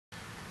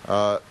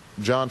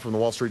John from the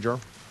Wall Street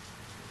Journal.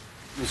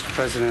 Mr.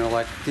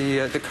 President-elect,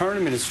 the current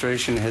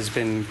administration has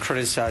been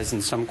criticized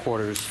in some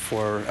quarters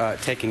for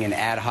taking an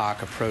ad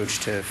hoc approach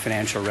to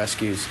financial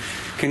rescues.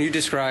 Can you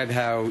describe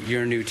how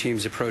your new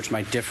team's approach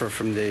might differ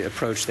from the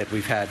approach that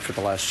we've had for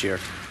the last year?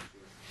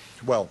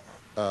 Well,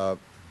 I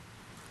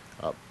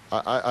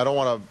don't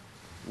want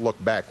to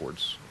look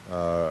backwards.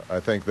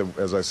 I think that,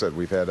 as I said,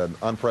 we've had an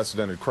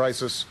unprecedented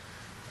crisis.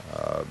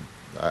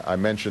 I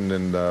mentioned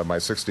in my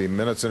 60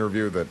 Minutes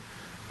interview that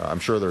I'm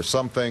sure there are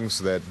some things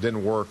that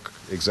didn't work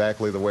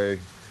exactly the way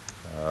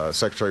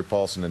Secretary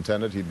Paulson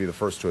intended. He'd be the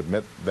first to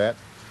admit that.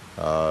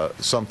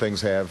 Some things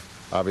have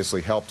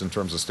obviously helped in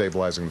terms of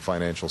stabilizing the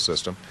financial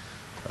system.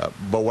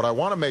 But what I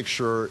want to make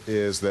sure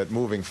is that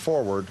moving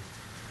forward,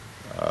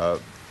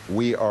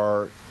 we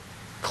are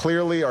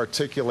clearly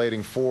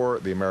articulating for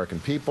the American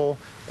people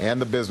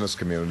and the business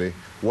community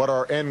what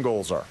our end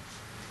goals are.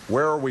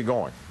 Where are we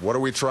going? What are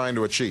we trying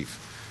to achieve?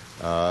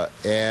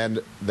 And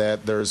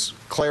that there's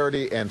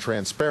clarity and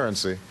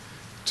transparency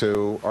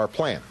to our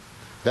plan.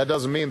 That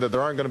doesn't mean that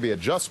there aren't going to be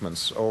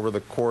adjustments over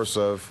the course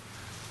of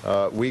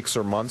weeks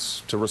or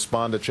months to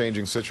respond to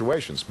changing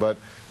situations. But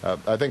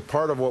I think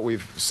part of what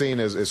we've seen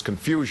is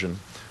confusion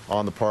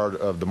on the part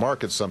of the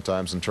market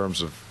sometimes in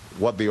terms of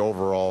what the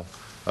overall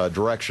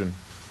direction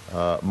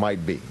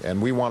might be.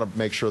 And we want to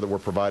make sure that we're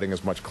providing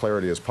as much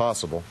clarity as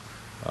possible.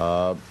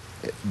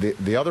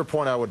 The other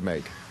point I would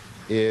make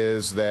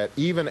is that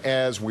even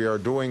as we are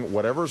doing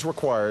whatever is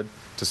required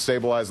to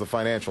stabilize the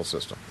financial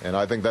system, and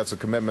I think that's a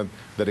commitment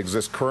that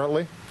exists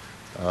currently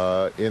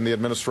in the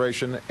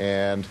administration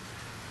and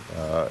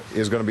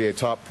is going to be a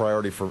top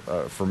priority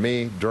for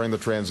me during the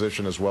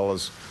transition as well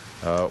as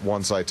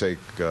once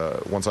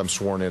I'm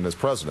sworn in as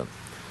president.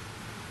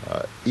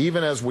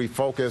 Even as we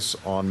focus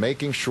on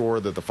making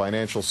sure that the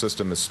financial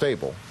system is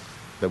stable,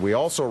 that we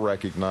also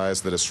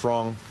recognize that a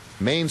strong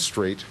Main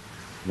Street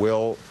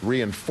will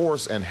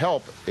reinforce and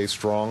help a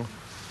strong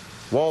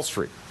Wall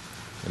Street.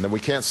 And then we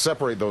can't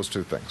separate those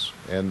two things.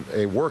 And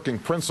a working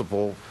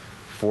principle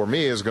for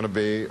me is going to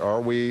be, are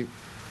we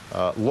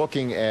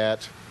looking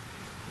at,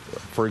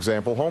 for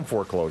example, home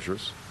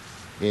foreclosures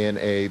in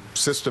a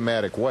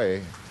systematic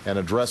way and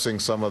addressing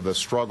some of the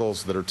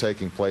struggles that are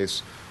taking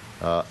place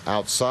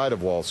outside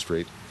of Wall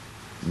Street,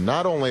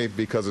 not only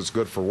because it's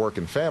good for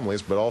working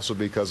families, but also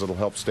because it'll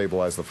help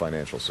stabilize the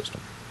financial system.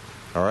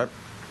 All right?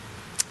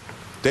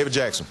 David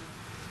Jackson.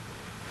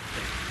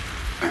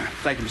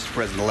 Thank you, Mr.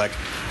 President-elect.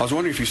 I was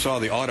wondering if you saw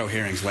the auto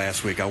hearings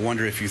last week. I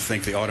wonder if you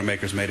think the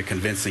automakers made a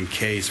convincing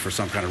case for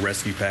some kind of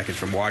rescue package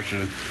from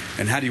Washington,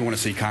 and how do you want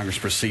to see Congress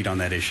proceed on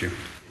that issue?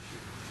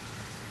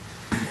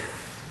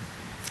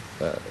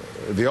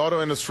 The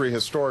auto industry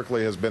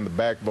historically has been the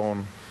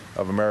backbone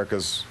of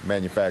America's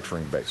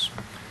manufacturing base.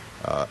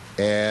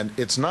 And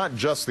it's not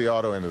just the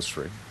auto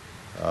industry.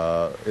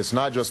 It's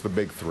not just the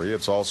big three.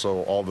 It's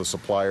also all the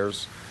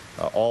suppliers,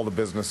 all the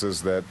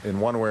businesses that in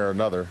one way or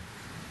another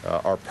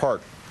are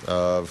part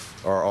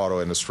of our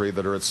auto industry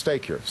that are at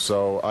stake here.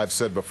 So I've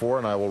said before,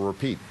 and I will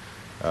repeat,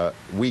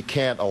 we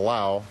can't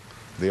allow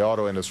the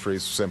auto industry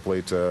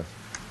simply to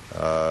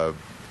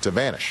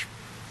vanish.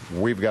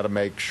 We've got to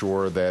make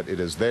sure that it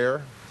is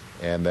there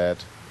and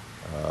that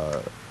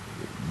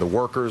the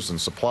workers and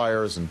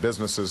suppliers and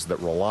businesses that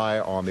rely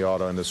on the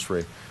auto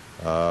industry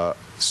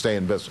stay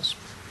in business.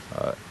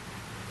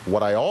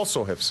 What I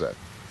also have said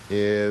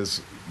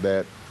is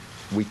that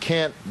we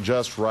can't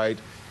just write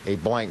a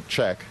blank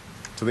check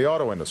to the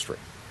auto industry.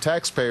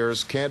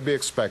 Taxpayers can't be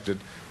expected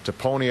to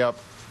pony up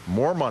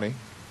more money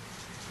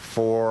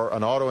for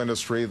an auto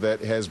industry that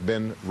has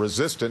been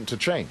resistant to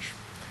change.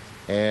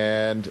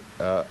 And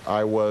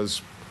I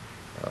was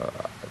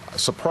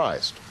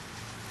surprised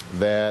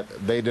that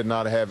they did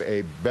not have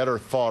a better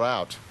thought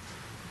out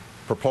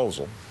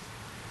proposal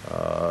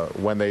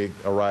when they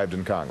arrived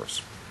in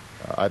Congress.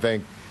 I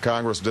think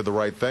Congress did the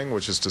right thing,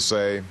 which is to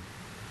say,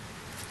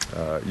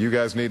 you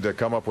guys need to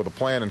come up with a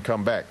plan and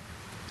come back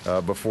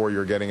before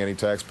you're getting any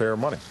taxpayer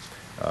money.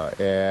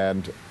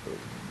 And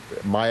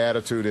my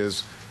attitude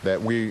is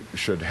that we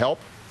should help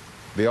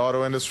the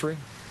auto industry,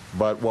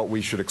 but what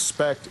we should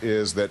expect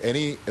is that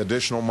any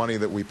additional money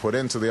that we put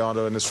into the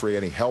auto industry,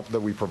 any help that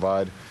we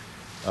provide,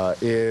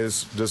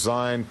 is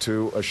designed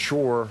to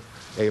assure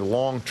a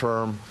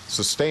long-term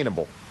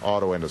sustainable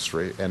auto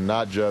industry and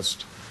not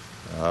just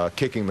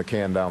kicking the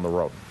can down the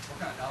road.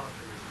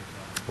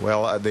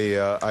 Well,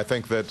 I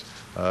think that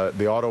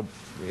the auto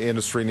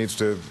industry needs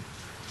to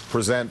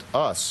present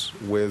us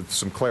with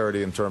some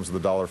clarity in terms of the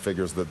dollar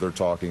figures that they're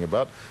talking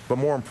about. But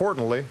more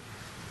importantly,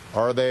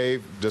 are they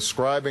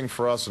describing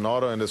for us an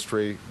auto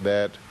industry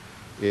that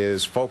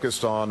is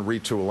focused on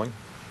retooling,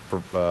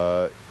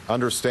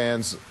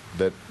 understands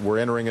that we're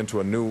entering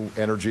into a new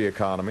energy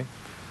economy,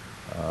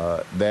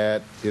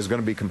 that is going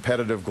to be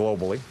competitive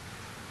globally?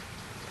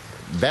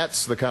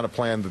 That's the kind of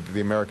plan that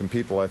the American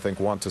people, I think,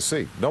 want to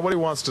see. Nobody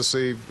wants to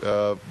see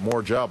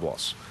more job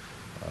loss.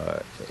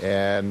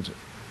 And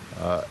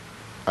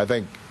I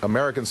think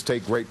Americans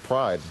take great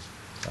pride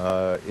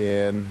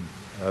in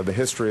the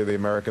history of the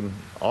American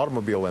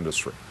automobile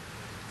industry.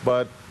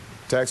 but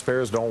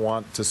taxpayers don't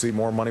want to see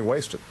more money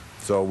wasted.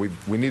 So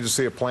we need to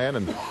see a plan,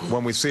 and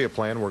when we see a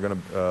plan, we're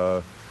going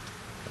to,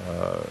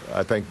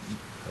 I think,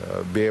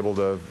 be able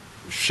to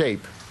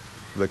shape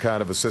the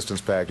kind of assistance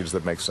package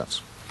that makes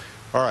sense.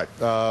 All right,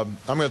 I'm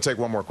going to take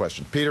one more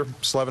question. Peter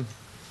Slevin.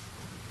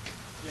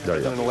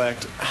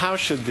 President-elect, how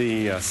should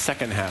the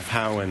second half,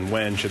 how and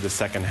when should the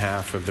second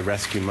half of the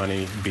rescue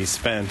money be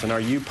spent? And are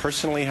you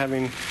personally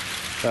having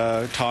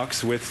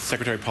talks with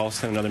Secretary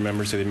Paulson and other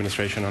members of the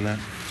administration on that?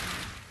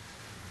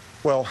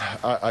 Well,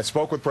 I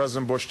spoke with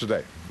President Bush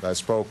today. I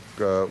spoke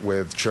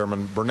with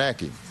Chairman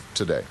Bernanke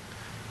today.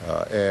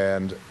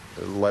 And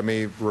let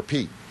me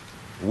repeat,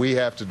 we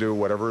have to do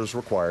whatever is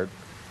required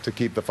to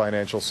keep the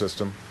financial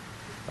system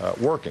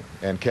working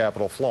and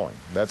capital flowing.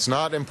 That's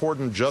not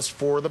important just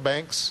for the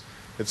banks.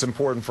 It's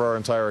important for our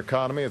entire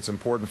economy. It's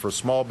important for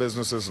small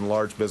businesses and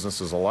large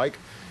businesses alike.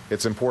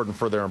 It's important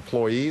for their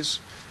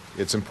employees.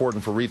 It's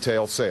important for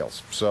retail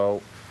sales.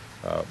 So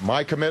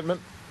my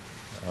commitment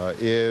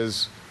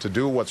is to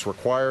do what's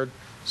required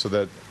so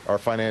that our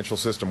financial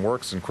system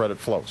works and credit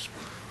flows.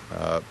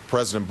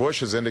 President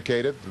Bush has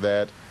indicated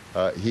that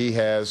he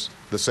has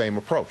the same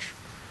approach,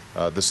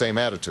 the same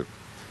attitude.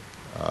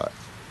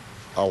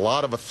 A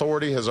lot of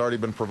authority has already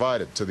been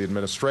provided to the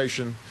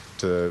administration,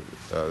 to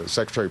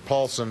Secretary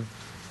Paulson.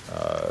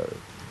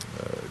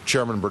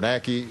 Chairman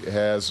Bernanke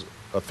has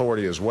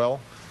authority as well.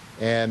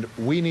 And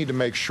we need to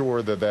make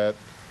sure that that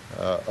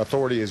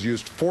authority is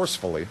used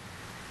forcefully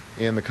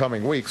in the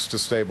coming weeks to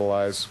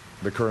stabilize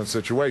the current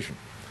situation.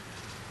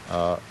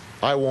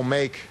 I will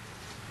make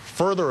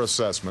further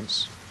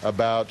assessments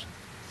about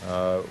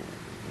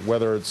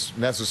whether it's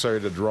necessary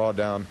to draw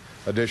down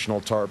additional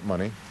TARP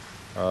money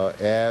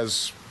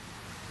as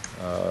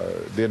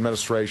the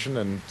administration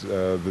and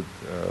the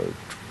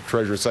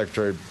Treasury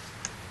Secretary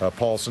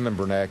Paulson and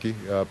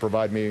Bernanke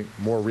provide me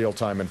more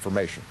real-time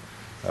information.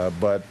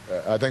 But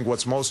I think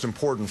what's most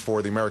important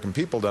for the American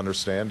people to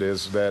understand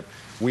is that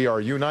we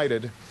are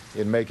united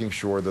in making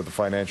sure that the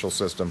financial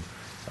system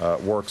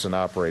works and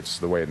operates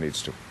the way it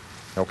needs to.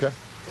 Okay?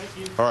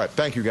 Thank you. All right.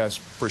 Thank you, guys.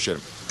 Appreciate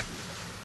it.